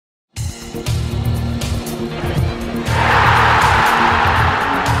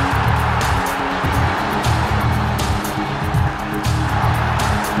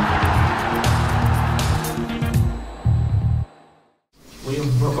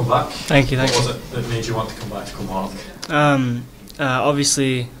welcome back. Thank you. What was it that made you want to come back to Kilmarnock?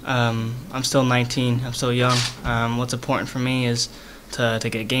 Obviously, I'm still 19. I'm still young. What's important for me is to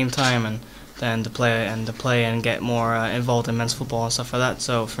get game time and then to play and get more involved in men's football and stuff like that.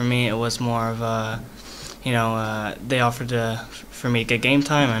 So for me, it was more of they offered for me to get game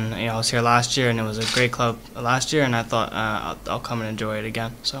time, and I was here last year, and it was a great club last year, and I thought I'll come and enjoy it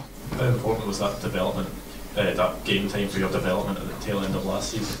again. So. How important was that development? That game time for your development at the tail end of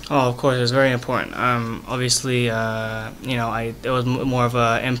last season? Oh, of course, it was very important. Obviously, it was more of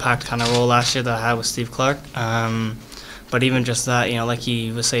an impact kind of role last year that I had with Steve Clark. But even just that, like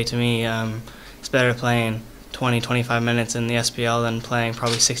he would say to me, it's better playing 20-25 minutes in the SPL than playing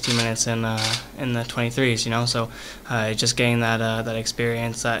probably 60 minutes in the 23s. So just getting that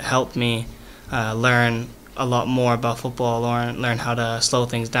experience that helped me learn a lot more about football, learn how to slow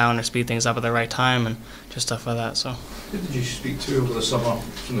things down or speed things up at the right time, and just stuff like that. So. Who did you speak to over the summer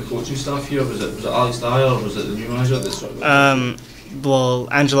from the coaching staff here? Was it Alex Dyer or was it the new manager that sort of? Well,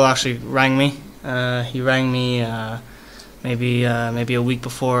 Angelo actually rang me. He rang me maybe a week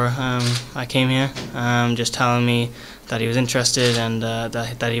before I came here, just telling me that he was interested and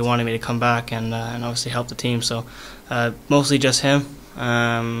that he wanted me to come back and obviously help the team. So mostly just him.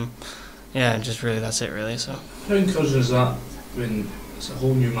 Yeah, just really that's it really. So. How encouraging is that when it's a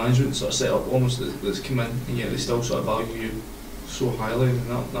whole new management sort of set up almost that's come in and yet they still sort of value you so highly, and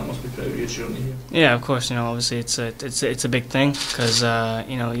that must be pretty reassuring to hear. Yeah, of course. Obviously it's a big thing because you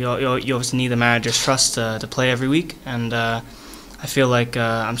obviously need the manager's trust to play every week, and I feel like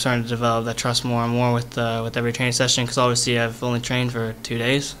I'm starting to develop that trust more and more with every training session, because obviously I've only trained for 2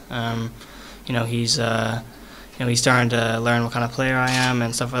 days. He's starting to learn what kind of player I am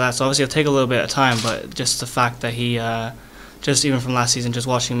and stuff like that. So obviously it'll take a little bit of time, but just the fact that he, just even from last season, just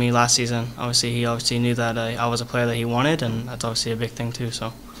watching me last season, he obviously knew that I was a player that he wanted, and that's obviously a big thing too. So.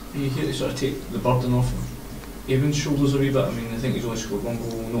 Are you here to sort of take the burden off of Evan's shoulders a wee bit? I mean, I think he's only scored 1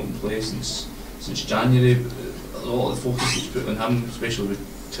 goal not in play since January. A lot of the focus is put on him, especially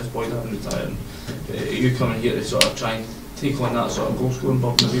with Tiff Boyd having retired. Are you coming here to sort of try and take on that sort of goal scoring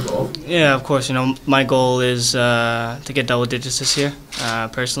burden a wee bit off? Yeah, of course. My goal is to get double digits this year.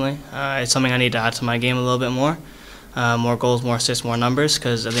 Personally, it's something I need to add to my game a little bit more. More goals, more assists, more numbers.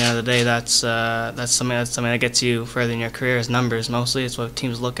 Because at the end of the day, that's something that gets you further in your career is numbers. Mostly, it's what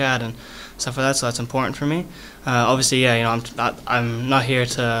teams look at and stuff like that. So that's important for me. Obviously, yeah, I'm not here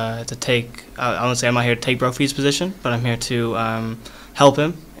to take. I won't say I'm not here to take Brophy's position, but I'm here to help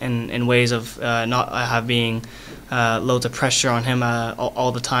him in ways of not being loads of pressure on him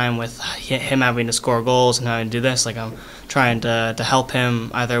all the time with him having to score goals and having to do this. Like, I'm trying to help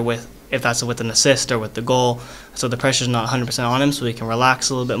him either with, if that's with an assist or with the goal, so the pressure's not 100% on him, so he can relax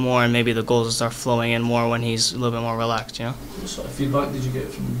a little bit more, and maybe the goals will start flowing in more when he's a little bit more relaxed. What sort of feedback did you get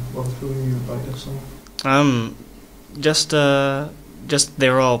from Liverpool when you were back this summer? Just they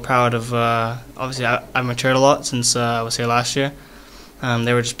were all proud of. Obviously, I matured a lot since I was here last year.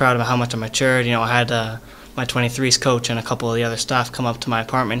 They were just proud of how much I matured. I had my 23s coach and a couple of the other staff come up to my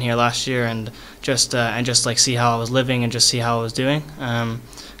apartment here last year and just like see how I was living and just see how I was doing. And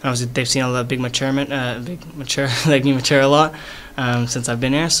obviously they've seen a lot of like me mature a lot since I've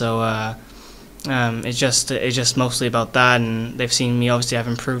been here. So it's just mostly about that, and they've seen me. Obviously, I've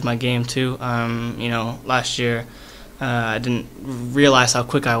improved my game too. Last year I didn't realize how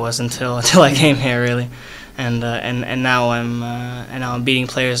quick I was until I came here really. And now I'm beating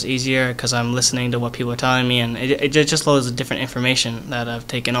players easier because I'm listening to what people are telling me, and it just loads of different information that I've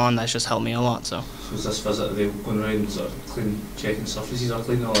taken on that's just helped me a lot. So is this visit, are they going around sort of checking surfaces or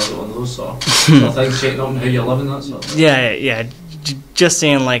cleaning all those sort of things, checking up on how you're living, that sort of thing? Yeah. Just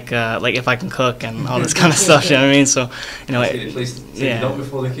seeing like if I can cook and all this kind of stuff. You know what I mean? So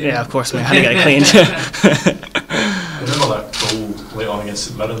yeah, of course, man. How to get it cleaned. I remember that goal late on against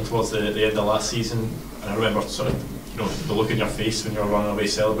St Mirren towards the end of last season, and I remember sort of the look in your face when you were running away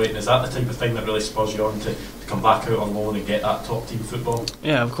celebrating. Is that the type of thing that really spurs you on to come back out on loan and get that top team football?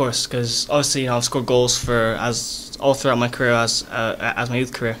 Yeah, of course, because obviously I've scored goals all throughout my career as my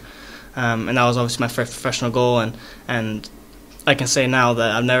youth career, and that was obviously my first professional goal, and I can say now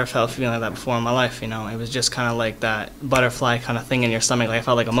that I've never felt a feeling like that before in my life. It was just kind of like that butterfly kind of thing in your stomach. Like, I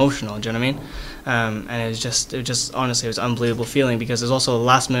felt like emotional. Do you know what I mean? And it was just honestly, it was an unbelievable feeling, because it was also the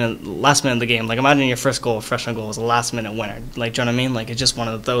last minute of the game. Like, imagine your first goal, professional goal, was a last minute winner. Like, do you know what I mean? Like, it's just one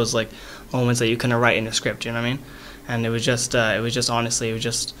of those like moments that you couldn't write in a script. Do you know what I mean? and it was just honestly, it was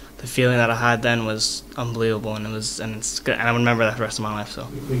just the feeling that I had then was unbelievable, and it's good, and I remember that for the rest of my life. So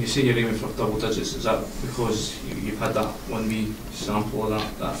when you say you're aiming for double digits, is that because you've had that one wee sample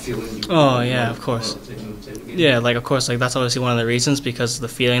of that feeling? Oh yeah, of course. Yeah, like of course, like that's obviously one of the reasons, because the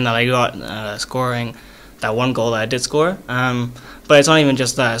feeling that I got scoring that one goal that I did score. But it's not even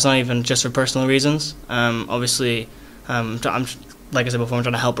just that. It's not even just for personal reasons. Obviously, I'm like I said before, I'm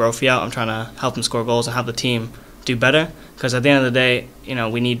trying to help Rofi out. I'm trying to help him score goals and help the team do better. Because at the end of the day,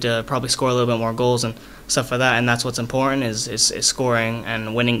 we need to probably score a little bit more goals and stuff like that. And that's what's important is scoring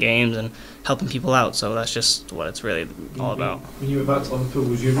and winning games and helping people out. So that's just what it's really all about. When you went back to Liverpool,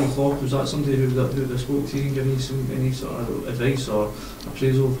 was Jurgen Klopp, was that somebody who spoke to you and giving you any sort of advice or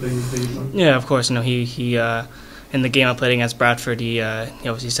appraisal of how you done? Yeah, of course. He in the game I played against Bradford, he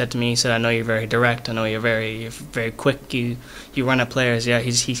obviously said to me, he said, "I know you're very direct. I know you're very quick. You run at players. Yeah,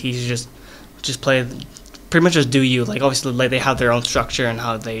 he's just play, pretty much just do you. Like obviously, like they have their own structure and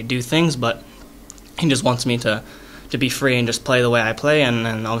how they do things, but he just wants me to be free and just play the way I play,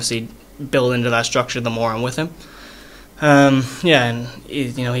 and obviously build into that structure the more I'm with him." Yeah, and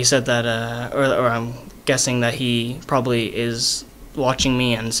he said that, or I'm guessing that he probably is watching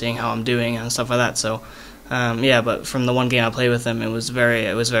me and seeing how I'm doing and stuff like that. So. Yeah, but from the one game I played with him, it was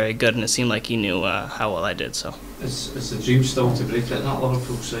very good, and it seemed like he knew how well I did. So is the dream still to break it in that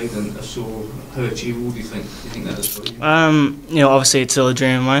Liverpool side, and if so, how achievable do you think that is for you? Obviously it's still a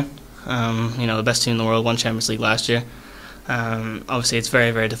dream of mine. The best team in the world won Champions League last year. Obviously it's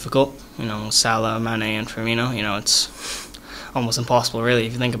very difficult. Salah, Mane, and Firmino. It's almost impossible, really,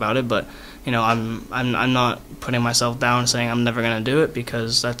 if you think about it. But I'm not putting myself down saying I'm never going to do it,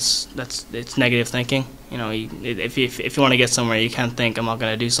 because it's negative thinking. If you want to get somewhere, you can't think I'm not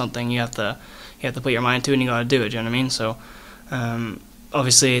going to do something. You have to put your mind to it, and you got to do it. Do you know what I mean? So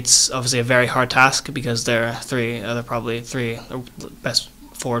obviously it's a very hard task, because they're probably three best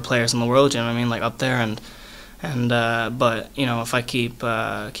forward players in the world. Do you know what I mean? Like up there, but if I keep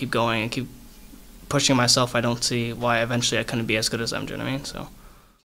going and keep pushing myself, I don't see why eventually I couldn't be as good as them. Do you know what I mean? So.